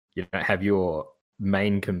have your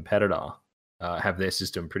main competitor have their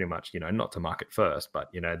system pretty much not to market first, but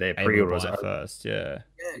their pre-orders are first. Yeah,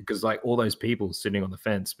 because all those people sitting on the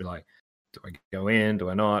fence be like, do I go in, do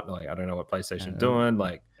I not, I don't know what PlayStation's doing.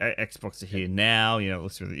 Xbox are here now, it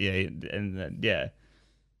looks really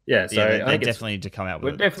so they definitely need to come out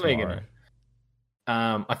with it definitely tomorrow.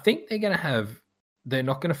 I think they're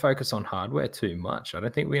not going to focus on hardware too much. I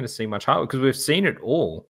don't think we're going to see much hardware because we've seen it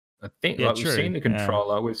all. I think we've seen the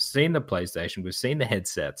controller, we've seen the PlayStation, we've seen the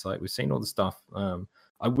headsets, we've seen all the stuff.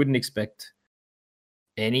 I wouldn't expect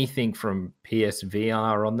anything from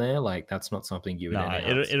PSVR on there. That's not something you would.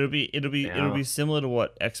 No, it'll be similar to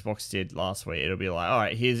what Xbox did last week. It'll be all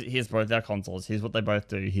right, here's both our consoles. Here's what they both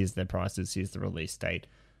do. Here's their prices. Here's the release date.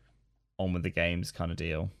 On with the games, kind of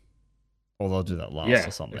deal. Or they'll do that last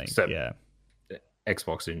or something.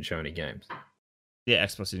 Xbox didn't show any games. Yeah,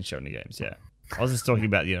 Xbox didn't show any games. Yeah. I was just talking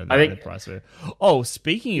about the price of it. Oh,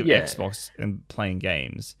 speaking of Xbox and playing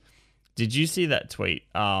games, did you see that tweet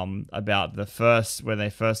about where they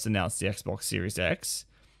first announced the Xbox Series X,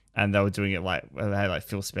 and they were doing it they had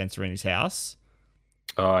Phil Spencer in his house?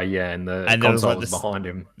 Oh yeah, and console was behind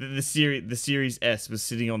him. The Series S was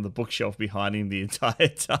sitting on the bookshelf behind him the entire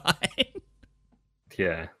time.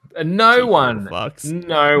 Yeah, and no one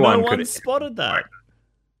spotted that.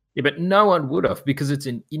 Yeah, but no one would have because it's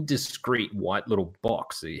an indiscreet white little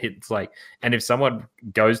box. It's and if someone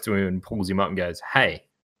goes to him and pulls him up and goes, "Hey,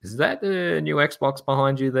 is that the new Xbox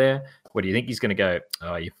behind you there?" What do you think he's going to go?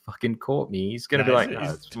 "Oh, you fucking caught me." He's going to be like, "No,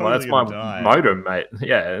 that's my modem, mate."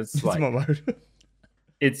 Yeah, it's my modem.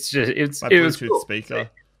 It's just my Bluetooth cool. speaker.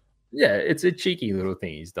 Yeah, it's a cheeky little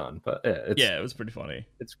thing he's done, but it was pretty funny.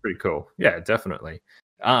 It's pretty cool. Yeah, definitely.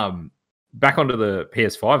 Back onto the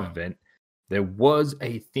PS5 event. There was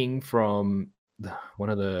a thing from one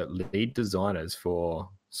of the lead designers for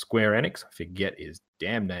Square Enix. I forget his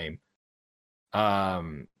damn name.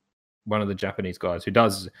 One of the Japanese guys who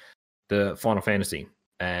does the Final Fantasy,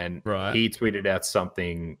 and he tweeted out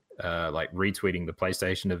something retweeting the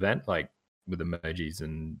PlayStation event, with emojis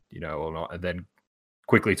and or not, and then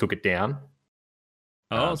quickly took it down.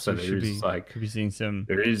 So could be seeing some.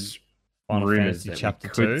 There is Final rumors Fantasy that Chapter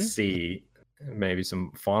we could 2. see maybe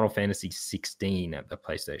some Final Fantasy 16 at the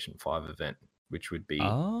PlayStation 5 event, which would be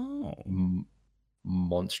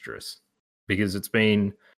monstrous because it's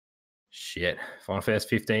been Final Fantasy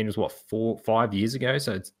 15 was 4-5 years ago,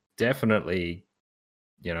 so it's definitely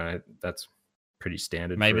that's pretty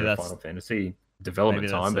standard. Maybe for that's Final Fantasy development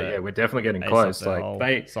time, but we're definitely getting close.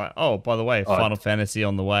 It's by the way, Final Fantasy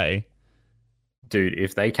on the way, dude.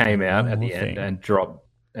 If they came out at the end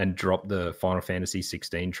and dropped the Final Fantasy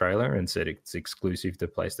 16 trailer and said it's exclusive to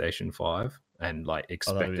PlayStation 5 and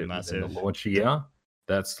expect it within the launch year,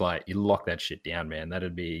 that's you lock that shit down, man.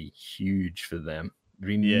 That'd be huge for them.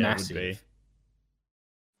 It'd be massive. It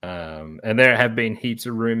would be. And there have been heaps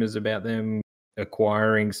of rumors about them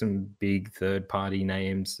acquiring some big third-party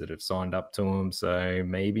names that have signed up to them. So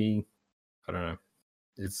maybe, I don't know.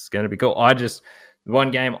 It's going to be cool. The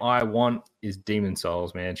one game I want is Demon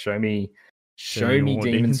Souls, man. Show me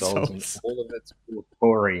Demon Souls and all of its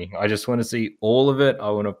glory. I just want to see all of it. I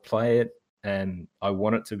want to play it, and I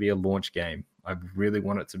want it to be a launch game. I really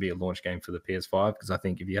want it to be a launch game for the PS5 because I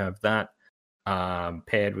think if you have that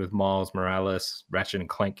paired with Miles Morales, Ratchet and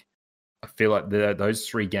Clank, I feel like those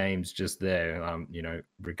three games just there.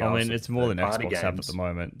 Regardless. I mean, it's more than Xbox have at the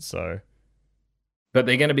moment, so. But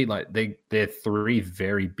they're going to be they're three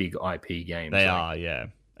very big IP games. They are, yeah.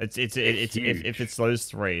 It's if it's those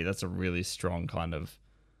three, that's a really strong kind of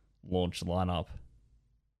launch lineup.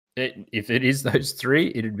 If it is those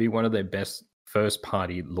three, it'd be one of their best first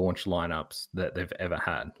party launch lineups that they've ever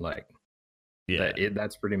had.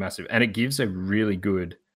 That's pretty massive, and it gives a really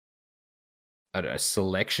good I don't know,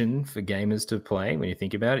 selection for gamers to play. When you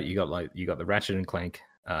think about it, you got the Ratchet and Clank.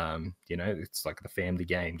 It's like the family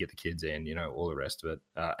game. Get the kids in, all the rest of it,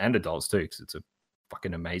 and adults too, because it's a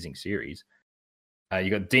fucking amazing series. You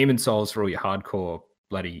got Demon Souls for all your hardcore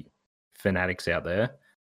bloody fanatics out there,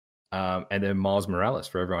 and then Miles Morales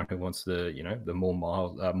for everyone who wants the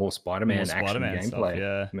more Spider-Man action gameplay. Stuff,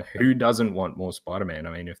 yeah. I mean, who doesn't want more Spider-Man?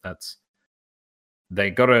 I mean, if that's they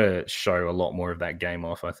got to show a lot more of that game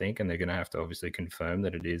off, I think, and they're going to have to obviously confirm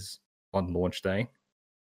that it is on launch day.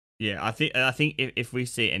 Yeah, I think if we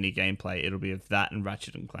see any gameplay, it'll be of that and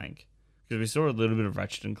Ratchet and Clank, because we saw a little bit of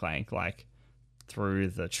Ratchet and Clank like through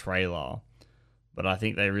the trailer, but I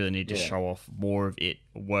think they really need to show off more of it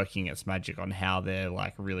working its magic on how they're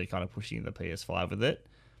like really kind of pushing the PS5 with it.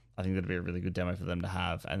 I think that'd be a really good demo for them to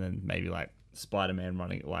have, and then maybe like Spider-Man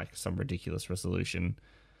running at like some ridiculous resolution,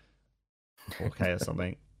 4K or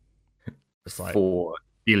something. It's like 4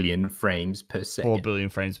 billion frames per second. 4 billion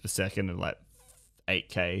frames per second and like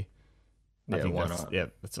 8K. I think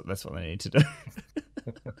that's what they need to do.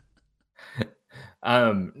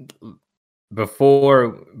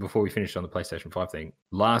 Before we finish on the PlayStation 5 thing,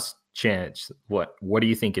 last chance. What do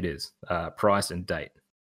you think it is? Price and date.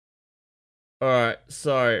 All right,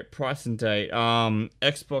 so price and date.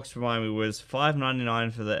 Xbox, remind me, was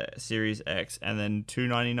 $5.99 for the Series X, and then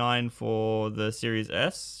 $2.99 for the Series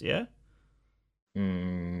S. Yeah.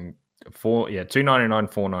 $2.99,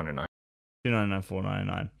 $4.99. $2.99,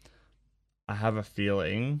 $4.99. I have a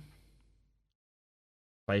feeling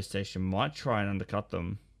PlayStation might try and undercut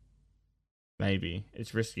them. Maybe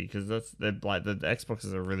it's risky because they're like the Xbox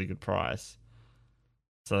is a really good price,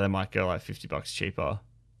 so they might go like $50 cheaper.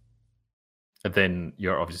 But then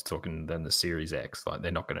you're obviously talking then the Series X. Like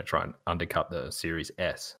they're not going to try and undercut the Series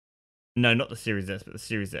S. No, not the Series S, but the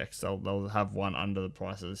Series X. They'll have one under the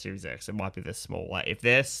price of the Series X. It might be this small. Like if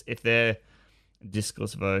their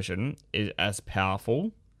discless version is as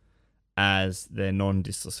powerful as their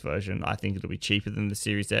non-discless version, I think it'll be cheaper than the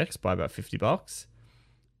Series X by about $50,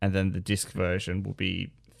 and then the disc version will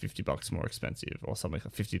be $50 more expensive, or something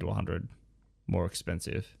like 50 to 100 more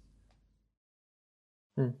expensive.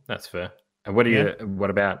 That's fair. And what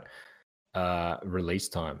about release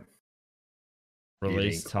time?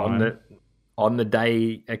 Release time on the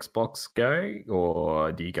day Xbox go,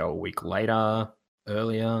 or do you go a week later,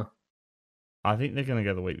 earlier? I think they're going to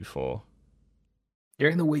go the week before. You're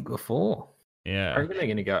in the week before. Yeah. I reckon they're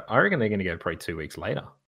going to go probably 2 weeks later.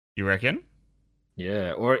 You reckon?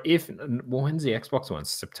 Yeah. Or when's the Xbox one?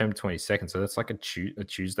 September 22nd. So that's like a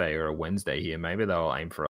Tuesday or a Wednesday here. Maybe they'll aim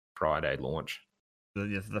for a Friday launch.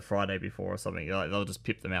 The Friday before or something. Like they'll just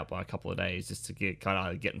pip them out by a couple of days just to get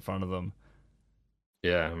in front of them.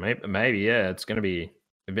 Yeah, maybe. Yeah, it's going to be.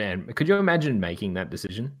 Man, could you imagine making that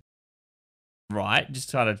decision? Right.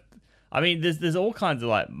 Just kind of. I mean, there's all kinds of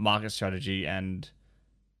like market strategy and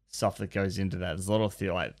stuff that goes into that. There's a lot of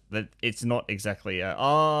like that. It's not exactly do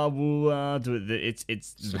it.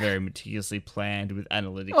 It's very meticulously planned with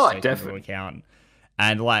analytics taken into account,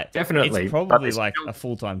 and like definitely, it's probably like a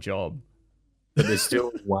full-time job. But there's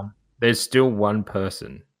still one. There's still one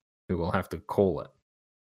person who will have to call it.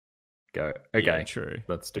 Go. Okay. Yeah, true.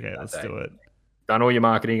 Let's do it. Done all your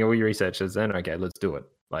marketing, all your researches. Then okay, let's do it.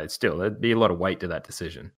 Like still, there'd be a lot of weight to that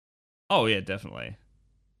decision. Oh yeah, definitely.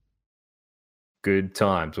 Good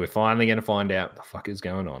times. We're finally going to find out what the fuck is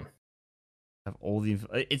going on. Have all the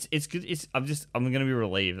it's good. I'm going to be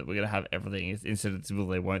relieved that we're going to have everything instead of will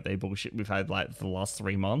they won't they bullshit we've had like for the last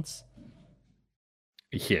 3 months.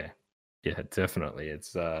 Yeah, definitely.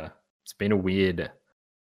 It's been a weird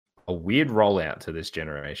rollout to this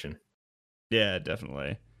generation. Yeah,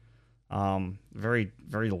 definitely. Very,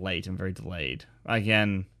 very late and very delayed.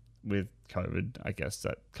 Again, with COVID, I guess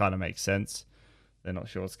that kind of makes sense. They're not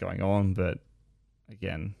sure what's going on, but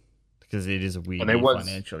again, because it is a weird year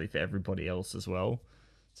financially for everybody else as well.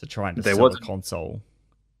 So trying to sell a console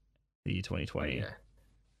the year 2020. Yeah.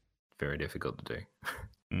 Very difficult to do.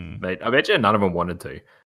 I bet you none of them wanted to.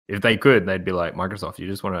 If they could, they'd be like, Microsoft, you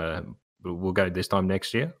just want to, we'll go this time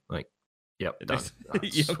next year? Like, yep, done.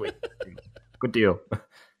 Yep. Sweet. Good deal.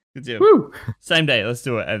 Good deal. Woo! Same day, let's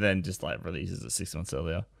do it. And then just like releases it 6 months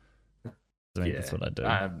earlier. I mean, that's what I do.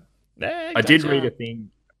 I did read a thing.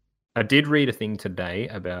 I did read a thing today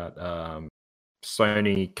about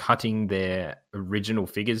Sony cutting their original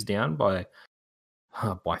figures down by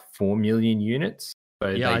 4 million units. So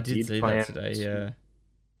yeah, I did see that today. Yeah,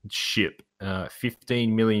 ship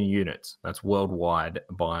 15 million units. That's worldwide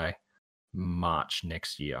by March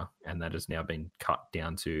next year, and that has now been cut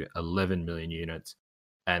down to 11 million units.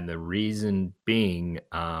 And the reason being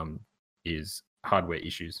is hardware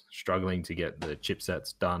issues, struggling to get the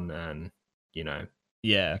chipsets done and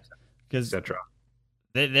Yeah, because etc.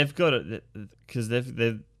 they've got it because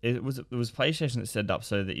it was PlayStation that set it up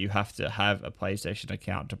so that you have to have a PlayStation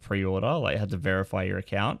account to pre-order. Like, you had to verify your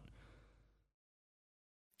account.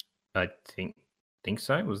 I think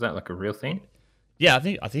so. Was that like a real thing? Yeah, I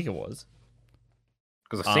think it was.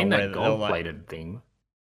 Because I've seen that gold-plated like, thing.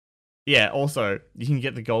 Yeah, also, you can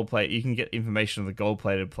get the gold plate. You can get information on the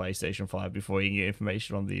gold-plated PlayStation 5 before you can get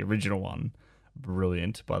information on the original one.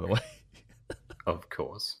 Brilliant, by the way. Of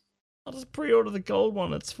course. I'll just pre-order the gold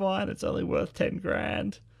one. It's fine. It's only worth 10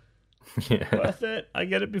 grand. Yeah. Worth it. I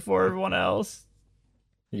get it before everyone else.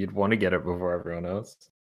 You'd want to get it before everyone else.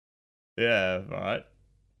 Yeah, right.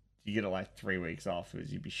 You get it like 3 weeks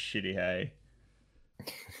afterwards. You'd be shitty, hey?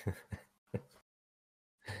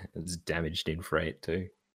 It's damaged in freight too.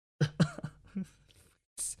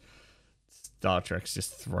 Star Trek's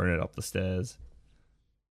just thrown it up the stairs.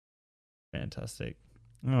 Fantastic.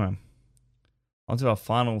 All right. On to our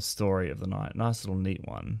final story of the night. Nice little neat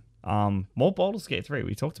one. More Baldur's Gate 3.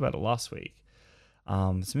 We talked about it last week.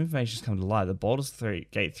 Some information's come to light. The Baldur's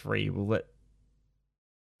Gate 3 will let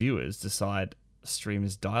viewers decide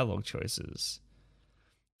streamers' dialogue choices.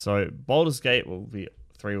 So Baldur's Gate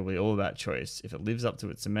 3 will be all about choice. If it lives up to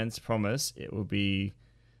its immense promise, it will be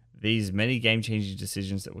these many game-changing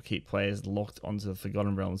decisions that will keep players locked onto the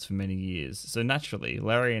Forgotten Realms for many years. So naturally,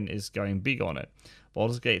 Larian is going big on it.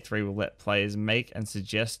 Baldur's Gate 3 will let players make and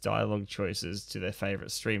suggest dialogue choices to their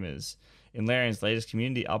favorite streamers. In Larian's latest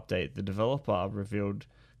community update, the developer revealed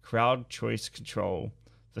crowd choice control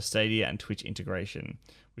for Stadia and Twitch integration,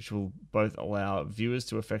 which will both allow viewers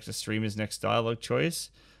to affect a streamer's next dialogue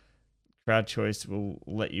choice. Crowd choice will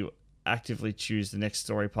let you actively choose the next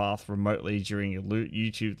story path remotely during your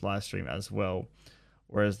YouTube live stream as well.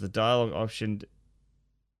 Whereas the dialogue option...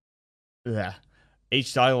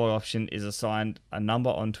 Each dialogue option is assigned a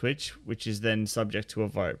number on Twitch, which is then subject to a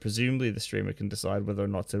vote. Presumably, the streamer can decide whether or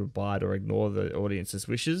not to abide or ignore the audience's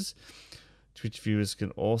wishes. Twitch viewers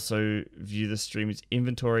can also view the streamer's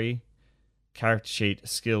inventory, character sheet,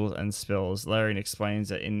 skills, and spells. Larian explains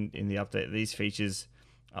that in the update, these features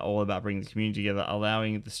are all about bringing the community together,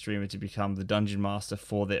 allowing the streamer to become the dungeon master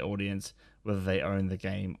for their audience, whether they own the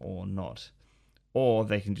game or not. Or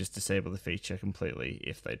they can just disable the feature completely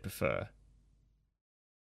if they'd prefer.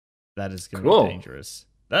 That is going to be dangerous.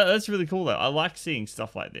 That's really cool, though. I like seeing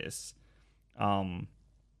stuff like this.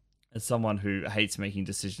 As someone who hates making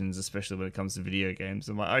decisions, especially when it comes to video games,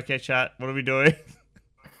 I'm like, okay, chat, what are we doing?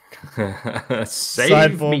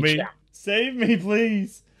 Save me, chat. Save me,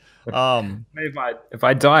 please. If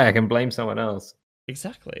I die, I can blame someone else.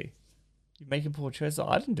 Exactly. You make a poor choice.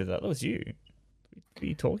 I didn't do that. That was you. What are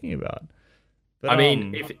you talking about? But, I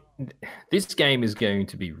mean, this game is going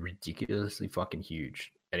to be ridiculously fucking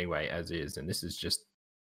huge anyway, as is, and this is just,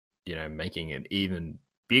 making it even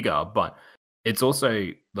bigger. But it's also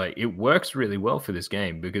like, it works really well for this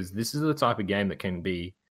game, because this is the type of game that can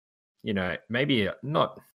be, maybe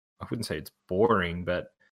not, I wouldn't say it's boring,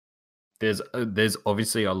 but there's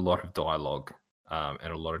obviously a lot of dialogue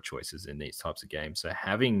and a lot of choices in these types of games. So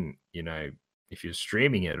having, if you're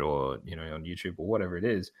streaming it or, on YouTube or whatever it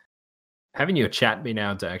is, having your chat being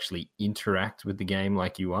able to actually interact with the game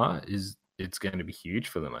like you are it's going to be huge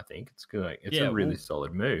for them. I think it's good. It's a really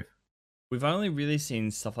solid move. We've only really seen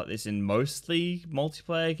stuff like this in mostly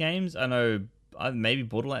multiplayer games. I know maybe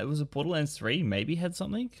Borderlands 3 maybe had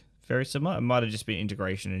something very similar. It might have just been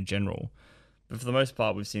integration in general. But for the most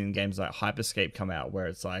part, we've seen games like Hyperscape come out where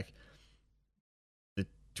it's like the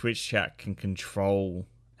Twitch chat can control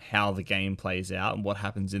how the game plays out and what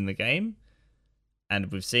happens in the game. And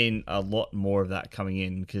we've seen a lot more of that coming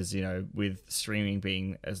in because, with streaming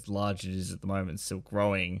being as large as it is at the moment, still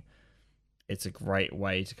growing, it's a great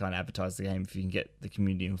way to kind of advertise the game. If you can get the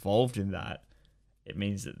community involved in that, it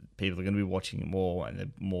means that people are going to be watching it more and they're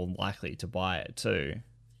more likely to buy it too.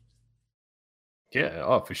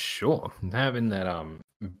 Yeah, for sure. Having that,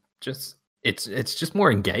 it's just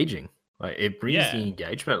more engaging. Like, it brings the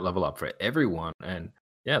engagement level up for everyone. And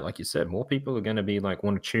yeah, like you said, more people are going to be like,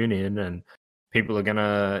 want to tune in, and people are going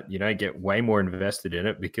to, get way more invested in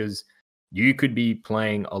it, because you could be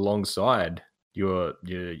playing alongside your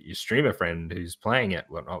streamer friend who's playing it,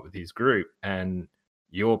 whatnot, with his group, and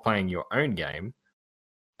you're playing your own game,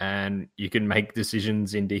 and you can make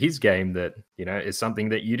decisions into his game that, is something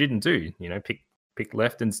that you didn't do, pick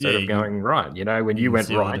left instead of going right. When you went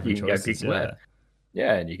right, you can go pick left.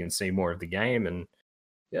 Yeah, and you can see more of the game, and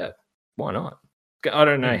yeah, why not? I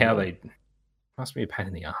don't know how they must be a pain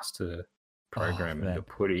in the ass to program and to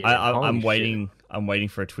put in. I'm waiting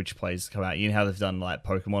for a Twitch plays to come out. You know how they've done like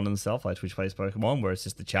Pokemon and stuff, like Twitch plays Pokemon, where it's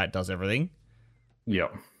just the chat does everything. Yeah,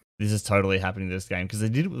 this is totally happening in this game because they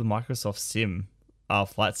did it with Microsoft Sim,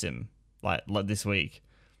 Flight Sim, like this week.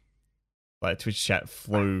 Like Twitch chat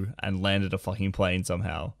flew and landed a fucking plane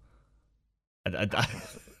somehow. I don't know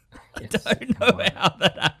how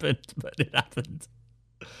that happened, but it happened.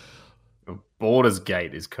 Baldur's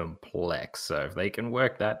Gate is complex, so if they can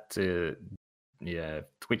work that to,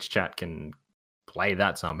 Twitch chat can play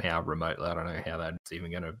that somehow remotely. I don't know how that's even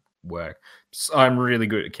going to work. So I'm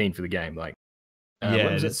really keen for the game. Like,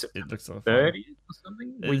 it looks like 30th or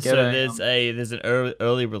something. There's an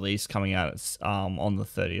early release coming out on the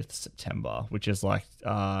 30th of September, which is like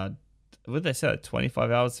what did they say?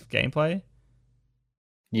 25 hours of gameplay.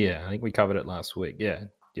 Yeah, I think we covered it last week. Yeah.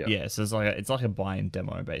 So it's like a buy-in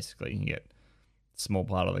demo basically. You can get a small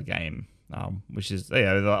part of the game, which is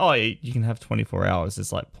you can have 24 hours.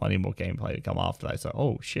 There's like plenty more gameplay to come after that. So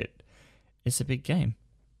oh shit, it's a big game.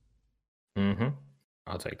 Mm-hmm.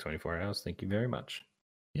 I'll take 24 hours. Thank you very much.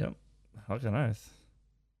 Yep. Fucking oath.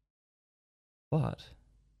 But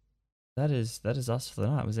that is us for the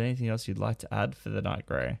night. Was there anything else you'd like to add for the night,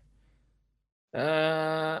 Gray?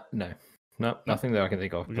 No. Nothing that I can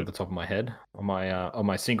think of at the top of my head. On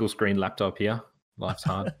my single screen laptop here. Life's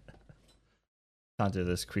hard. Can't do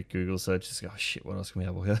this quick Google search. Just go, oh, shit, what else can we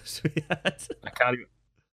have? What else we had?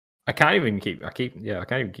 I can't even keep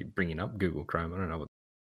bringing up Google Chrome. I don't know what.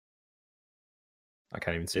 I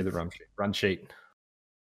can't even see the run sheet.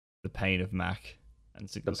 The pain of Mac and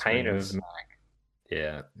single The pain screens. of Mac.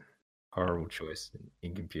 Yeah. Horrible choice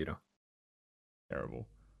in computer. Terrible.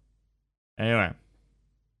 Anyway,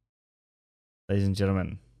 ladies and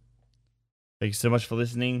gentlemen, thank you so much for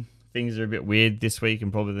listening. Things are a bit weird this week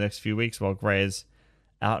and probably the next few weeks while Gray is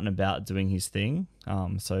out and about doing his thing.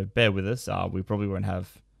 So bear with us. We probably won't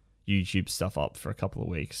have YouTube stuff up for a couple of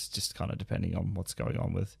weeks, just kind of depending on what's going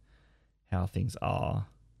on with how things are.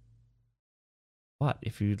 But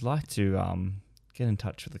if you'd like to get in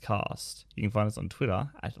touch with the cast, you can find us on Twitter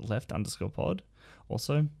at @left_pod.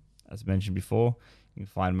 Also, as mentioned before, you can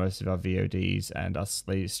find most of our VODs and us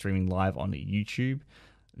streaming live on YouTube,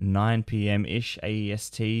 9 p.m.-ish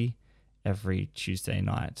AEST every Tuesday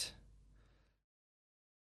night.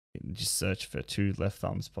 Just search for Two Left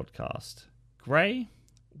Thumbs Podcast. Gray,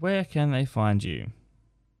 where can they find you?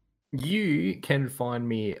 You can find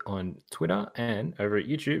me on Twitter and over at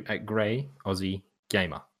YouTube at Gray Aussie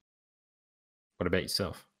Gamer. What about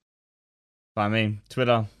yourself? Find me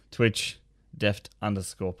Twitter, Twitch,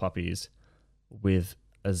 deft_puppies with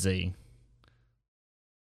a Z.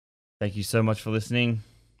 Thank you so much for listening.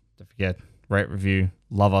 Don't forget, rate, review,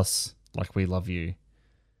 love us like we love you.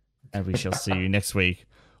 And we shall see you next week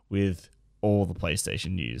with all the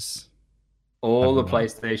PlayStation news. All the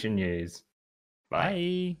PlayStation news.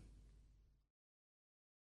 Bye.